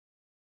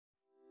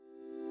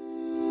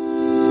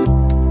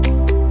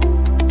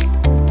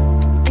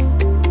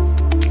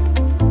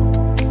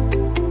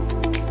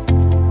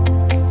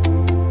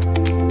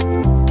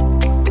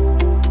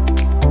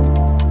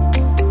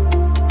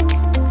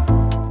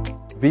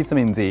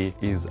Vitamin D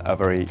is a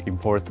very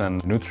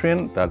important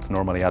nutrient that's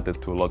normally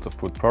added to lots of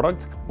food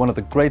products. One of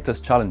the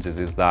greatest challenges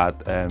is that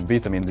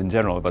vitamins in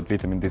general, but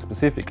vitamin D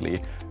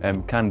specifically,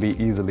 can be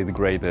easily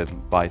degraded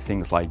by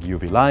things like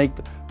UV light,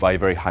 by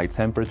very high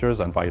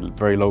temperatures and by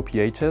very low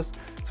pHs.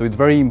 So it's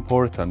very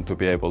important to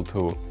be able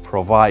to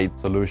provide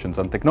solutions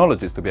and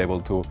technologies to be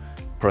able to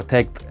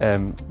protect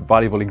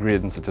valuable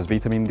ingredients such as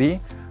vitamin D.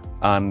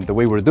 And the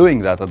way we're doing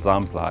that at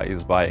Xampla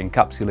is by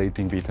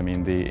encapsulating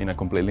vitamin D in a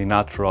completely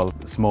natural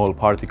small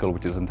particle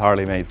which is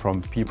entirely made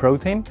from pea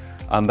protein,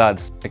 and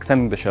that's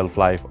extending the shelf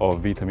life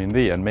of vitamin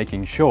D and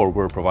making sure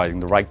we're providing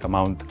the right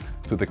amount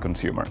to the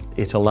consumer.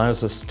 It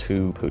allows us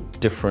to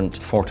put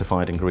different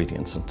fortified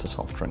ingredients into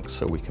soft drinks,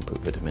 so we can put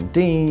vitamin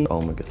D,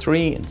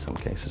 omega-3, in some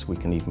cases we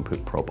can even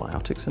put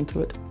probiotics into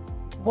it.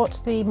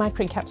 What the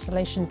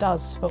microencapsulation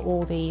does for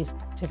all these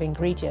active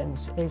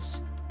ingredients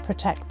is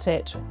protect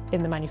it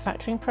in the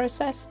manufacturing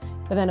process,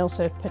 but then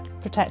also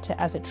protect it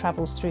as it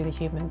travels through the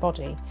human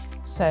body.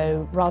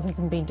 So rather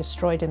than being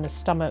destroyed in the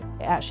stomach,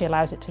 it actually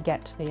allows it to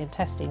get to the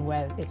intestine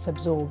where it's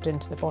absorbed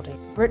into the body.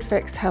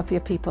 Britvic's Healthier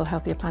People,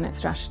 Healthier Planet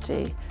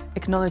strategy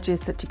acknowledges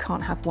that you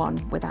can't have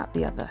one without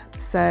the other.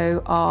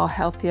 So our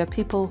Healthier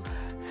People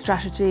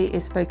strategy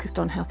is focused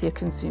on healthier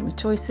consumer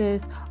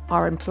choices,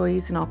 our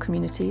employees and our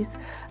communities,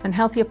 and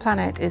Healthier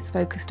Planet is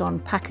focused on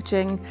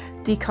packaging,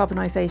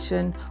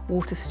 decarbonisation,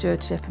 water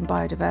stewardship and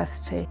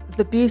biodiversity.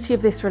 The beauty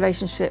of this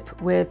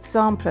relationship with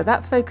Xampla,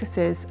 that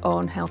focuses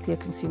on healthier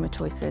consumer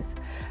choices.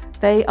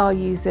 They are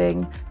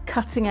using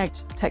cutting-edge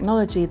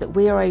technology that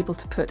we are able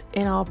to put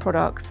in our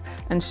products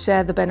and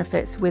share the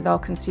benefits with our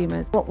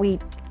consumers. What we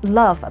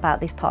love about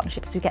these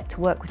partnerships is we get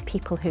to work with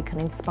people who can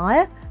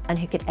inspire and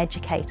who can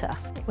educate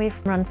us. We've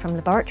run from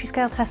laboratory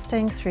scale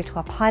testing through to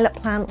our pilot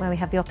plant where we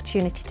have the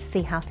opportunity to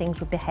see how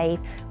things would behave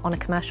on a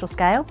commercial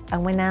scale,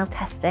 and we're now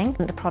testing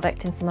the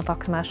product in some of our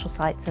commercial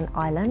sites in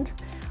Ireland.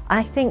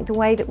 I think the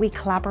way that we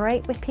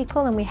collaborate with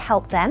people and we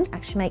help them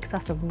actually makes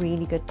us a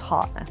really good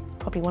partner,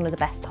 probably one of the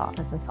best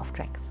partners in soft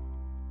drinks.